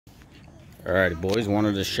Alrighty, boys,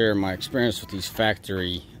 wanted to share my experience with these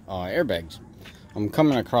factory airbags. I'm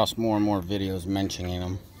coming across more and more videos mentioning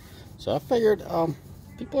them, so I figured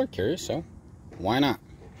people are curious, so why not?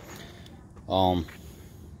 I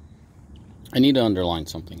need to underline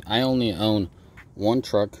something. I only own one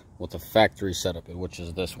truck with a factory setup, which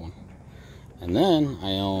is this one, and then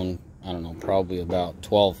I own, I don't know, probably about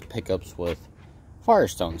 12 pickups with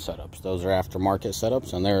Firestone setups. Those are aftermarket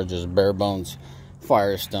setups, and they're just bare bones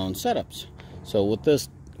Firestone setups. So with this,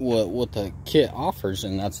 what the kit offers,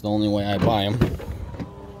 and that's the only way I buy them,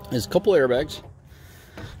 is a couple airbags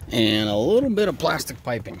and a little bit of plastic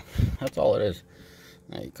piping. That's all it is.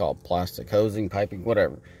 You call it plastic hosing, piping,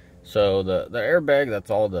 whatever. So the airbag,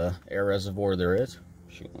 that's all the air reservoir there is.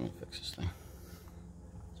 Shoot, let me fix this thing.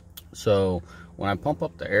 So when I pump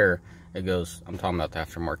up the air, it goes, I'm talking about the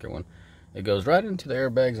aftermarket one, it goes right into the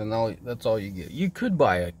airbags, and that's all you get. You could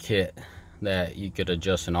buy a kit that you could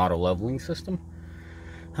adjust an auto leveling system.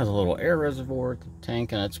 Has a little air reservoir at the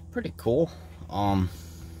tank, and it's pretty cool. I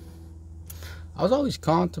was always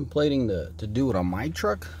contemplating to do it on my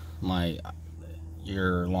truck.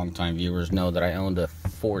 Your longtime viewers know that I owned a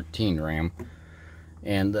 14 Ram,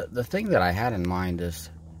 and the thing that I had in mind is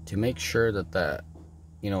to make sure that the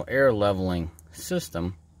air leveling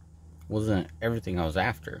system wasn't everything I was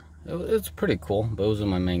after. It's pretty cool, but it wasn't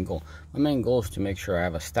my main goal. My main goal is to make sure I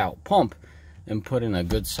have a stout pump and put in a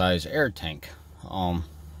good size air tank,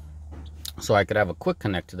 so I could have a quick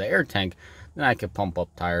connect to the air tank. Then I could pump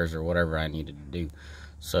up tires or whatever I needed to do.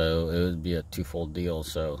 So it would be a twofold deal.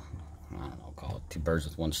 So I don't know, call it two birds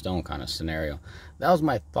with one stone kind of scenario. That was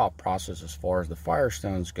my thought process as far as the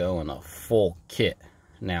Firestones go in a full kit.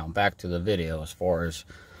 Now back to the video as far as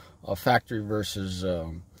a factory versus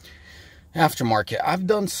aftermarket. I've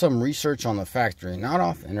done some research on the factory, not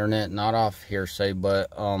off internet, not off hearsay, but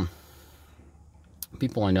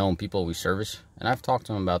people I know and people we service, and I've talked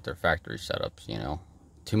to them about their factory setups.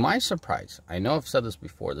 To my surprise, I know I've said this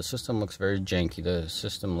before, the system looks very janky. The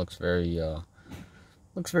system looks very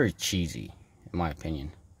cheesy, in my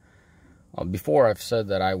opinion. Before, I've said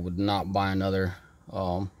that I would not buy another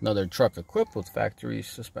truck equipped with factory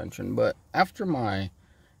suspension, but after my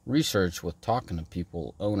research with talking to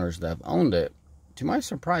people, owners that have owned it, to my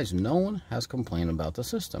surprise, no one has complained about the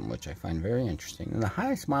system, which I find very interesting. And the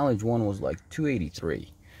highest mileage one was like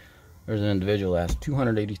 283. There's an individual that has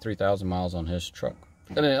 283,000 miles on his truck,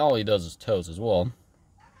 and then all he does is tows as well.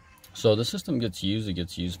 So the system gets used. It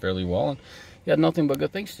gets used fairly well, and he had nothing but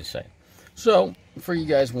good things to say. So for you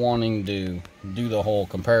guys wanting to do the whole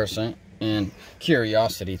comparison and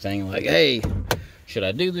curiosity thing, like, hey, should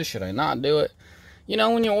I do this? Should I not do it?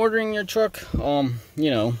 When you're ordering your truck,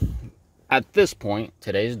 at this point,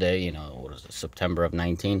 today's day, what is it, September of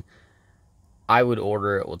 19, I would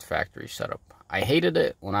order it with factory setup. I hated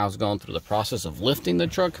it when I was going through the process of lifting the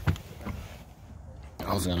truck.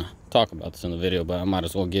 I was going to talk about this in the video, but I might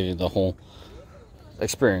as well give you the whole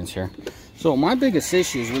experience here. So my biggest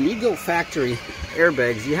issue is when you go factory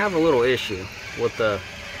airbags, you have a little issue with the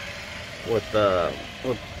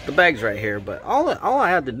bags right here. But all I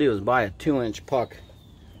had to do is buy a 2-inch puck,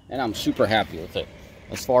 and I'm super happy with it.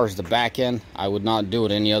 As far as the back end, I would not do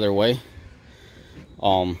it any other way.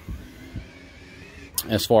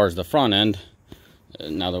 As far as the front end,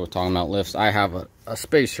 now that we're talking about lifts, I have a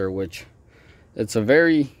spacer, which it's a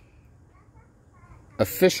very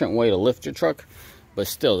efficient way to lift your truck, but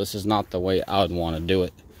still, this is not the way I would want to do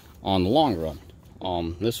it on the long run.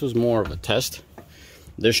 This was more of a test.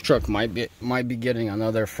 This truck might be getting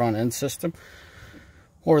another front end system,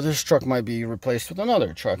 or this truck might be replaced with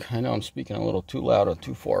another truck. I know I'm speaking a little too loud or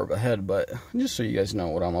too far ahead, but just so you guys know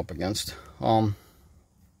what I'm up against.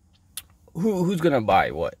 Who's gonna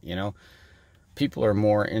buy what? People are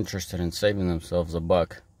more interested in saving themselves a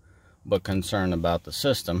buck, but concerned about the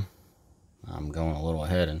system. I'm going a little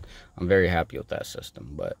ahead, and I'm very happy with that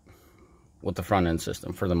system, but with the front end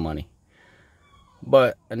system for the money.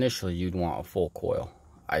 But initially, you'd want a full coil.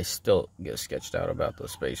 I still get sketched out about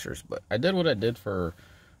those spacers, but I did what I did for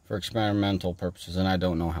experimental purposes, and I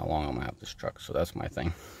don't know how long I'm gonna have this truck, so that's my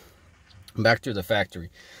thing. Back to the factory.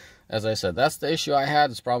 As I said, that's the issue I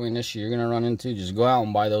had. It's probably an issue you're gonna run into. Just go out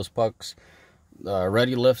and buy those pucks.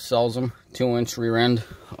 Ready Lift sells them, 2-inch rear end.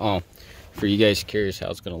 For you guys curious how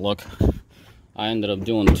it's gonna look, I ended up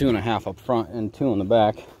doing 2.5 up front and 2 in the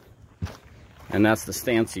back, and that's the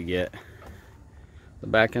stance you get. The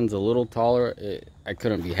back end's a little taller. I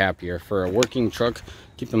couldn't be happier. For a working truck,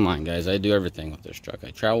 keep in mind, guys, I do everything with this truck. I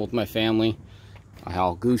travel with my family. I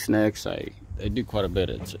haul goosenecks. I do quite a bit.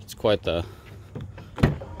 It's quite that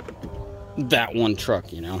one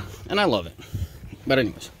truck, and I love it. But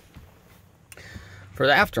anyways, For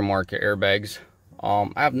the aftermarket airbags, I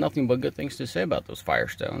have nothing but good things to say about those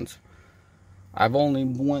Firestones. I've only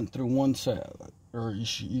went through one set, or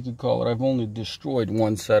you could call it, I've only destroyed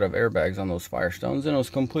one set of airbags on those Firestones, and it was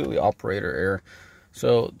completely operator error.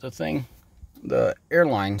 So the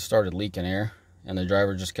airline started leaking air, and the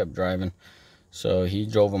driver just kept driving. So he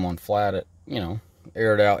drove them on flat,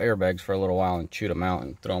 aired out airbags for a little while and chewed them out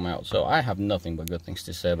and throw them out. So I have nothing but good things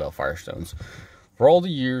to say about Firestones. For all the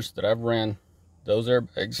years that I've ran those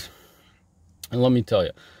airbags, and let me tell you,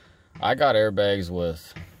 I got airbags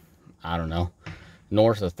with, I don't know,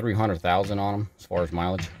 north of 300,000 on them as far as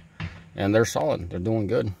mileage, and they're solid. They're doing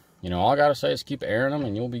good. All I gotta say is keep airing them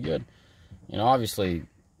and you'll be good. Obviously,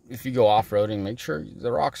 if you go off-roading, make sure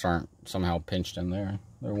the rocks aren't somehow pinched in there.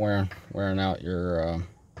 They're wearing out your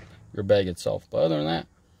bag itself. But other than that,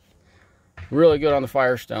 really good on the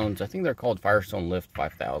Firestones. I think they're called Firestone Lift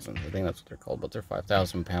 5000. I think that's what they're called, but they're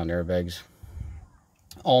 5,000-pound airbags.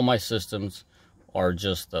 All my systems are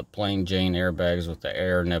just the plain Jane airbags with the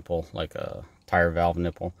air nipple, like a tire valve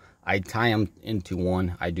nipple. I tie them into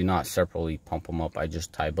one. I do not separately pump them up. I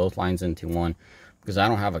just tie both lines into one, because I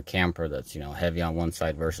don't have a camper that's, heavy on one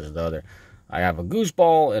side versus the other. I have a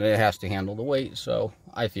gooseball, and it has to handle the weight, so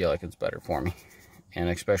I feel like it's better for me. And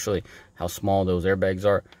especially how small those airbags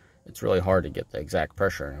are, it's really hard to get the exact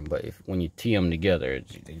pressure in them. But when you tee them together,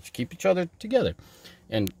 they just keep each other together.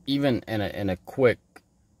 And even in a quick,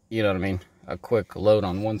 a quick load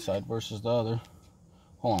on one side versus the other.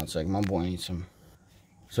 Hold on a second, my boy needs some.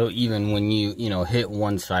 So even when you, hit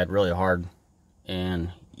one side really hard,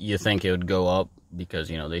 and you think it would go up because,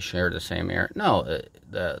 they share the same air. No,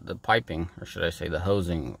 the piping, or should I say the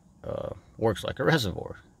hosing, works like a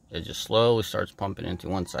reservoir. It just slowly starts pumping into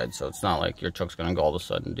one side, so it's not like your truck's gonna go all of a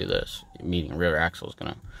sudden do this. Meaning rear axle's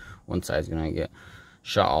one side's gonna get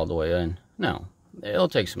shot all the way in. No, it'll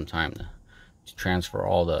take some time to transfer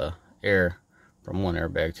all the air from one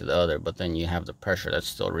airbag to the other, but then you have the pressure that's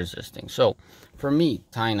still resisting. So for me,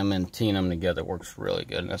 tying them and teeing them together works really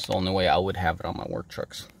good, and that's the only way I would have it on my work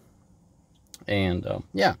trucks. And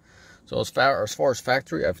yeah, so as far as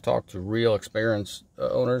factory, I've talked to real experienced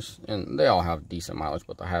owners, and they all have decent mileage,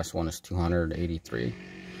 but the highest one is 283.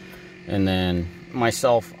 And then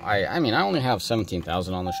myself, I only have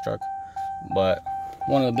 17,000 on this truck, but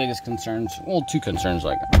one of the biggest concerns, well, two concerns,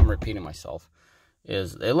 like I'm repeating myself,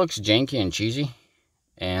 is it looks janky and cheesy,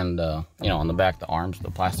 and on the back, the arms,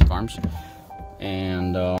 the plastic arms,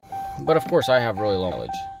 and but of course I have really low mileage,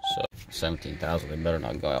 so 17,000, they better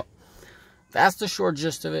not go out. That's the short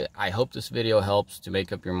gist of it. I hope this video helps to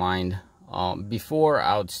make up your mind. Before,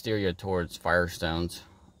 I would steer you towards Firestones.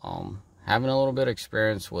 Having a little bit of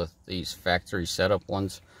experience with these factory setup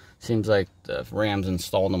ones, seems like the Rams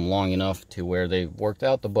installed them long enough to where they've worked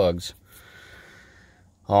out the bugs.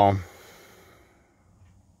 But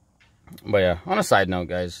yeah, on a side note,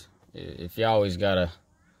 guys, if you always gotta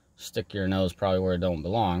stick your nose probably where it don't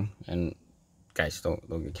belong, and guys, don't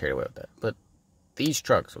get carried away with that, but these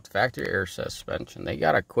trucks with factory air suspension, they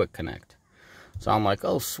got a quick connect. So I'm like,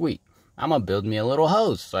 oh sweet, I'm gonna build me a little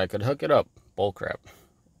hose so I could hook it up. Bullcrap.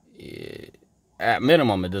 At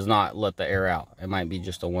minimum, it does not let the air out. It might be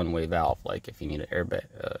just a one-way valve, like if you need an airbag,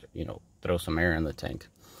 throw some air in the tank.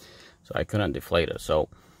 So I couldn't deflate it. So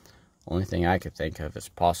only thing I could think of is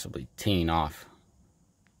possibly teeing off.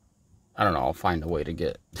 I don't know, I'll find a way to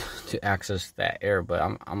get to access that air, but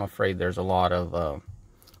I'm afraid there's a lot of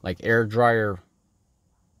like air dryer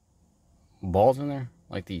balls in there,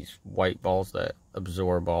 like these white balls that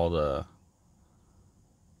absorb all the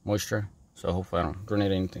moisture. So hopefully I don't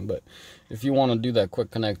grenade anything, but if you want to do that quick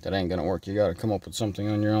connect, that ain't gonna work. You gotta come up with something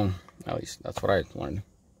on your own. At least that's what I learned.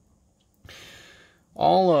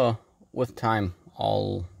 With time,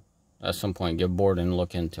 I'll at some point get bored and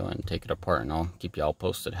look into it and take it apart, and I'll keep you all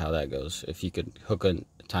posted how that goes. If you could hook a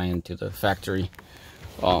tie into the factory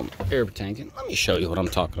air tank, and let me show you what I'm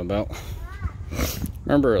talking about.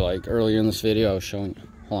 Remember, like earlier in this video, I was showing you.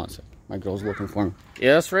 Hold on a second, my girl's looking for me.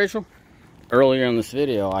 Yes, Rachel. Earlier in this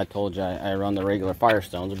video, I told you I run the regular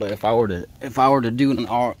Firestones, but if I were to do an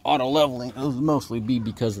auto leveling, it would mostly be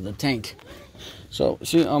because of the tank. So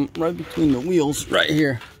see, I'm right between the wheels, right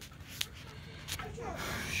here.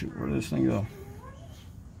 Shoot, where did this thing go?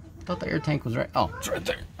 I thought the air tank was right. Oh, it's right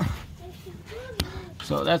there.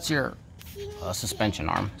 So that's your suspension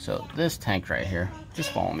arm. So this tank right here, just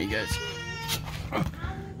follow me, guys.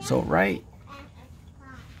 So right,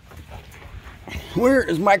 where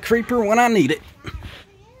is my creeper when I need it?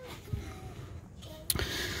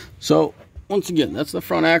 So once again, that's the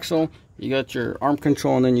front axle. You got your arm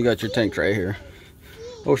control, and then you got your tank right here.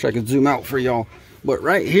 I wish I could zoom out for y'all, but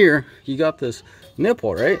right here you got this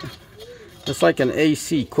nipple, right? It's like an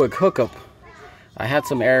AC quick hookup. I had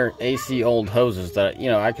some AC old hoses that, you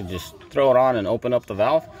know, I could just throw it on and open up the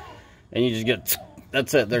valve, and you just get,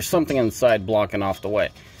 that's it. There's something inside blocking off the way.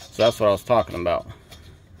 So that's what I was talking about.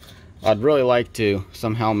 I'd really like to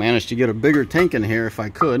somehow manage to get a bigger tank in here if I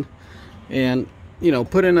could, and, you know,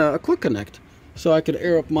 put in a quick connect so I could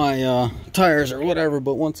air up my tires or whatever.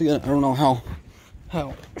 But once again, I don't know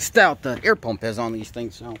how stout the air pump is on these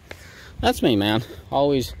things. So that's me, man.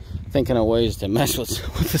 Always thinking of ways to mess with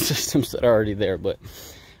the systems that are already there. But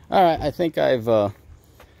all right, I think I've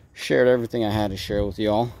shared everything I had to share with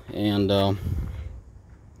y'all. And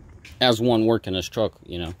as one working this truck,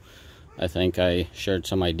 you know, I think I shared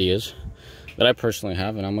some ideas that I personally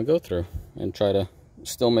have, and I'm gonna go through and try to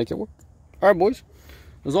still make it work. All right, boys.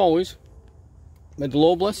 As always, may the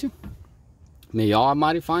Lord bless you. May y'all have a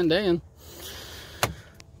mighty fine day, and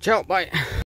ciao, bye.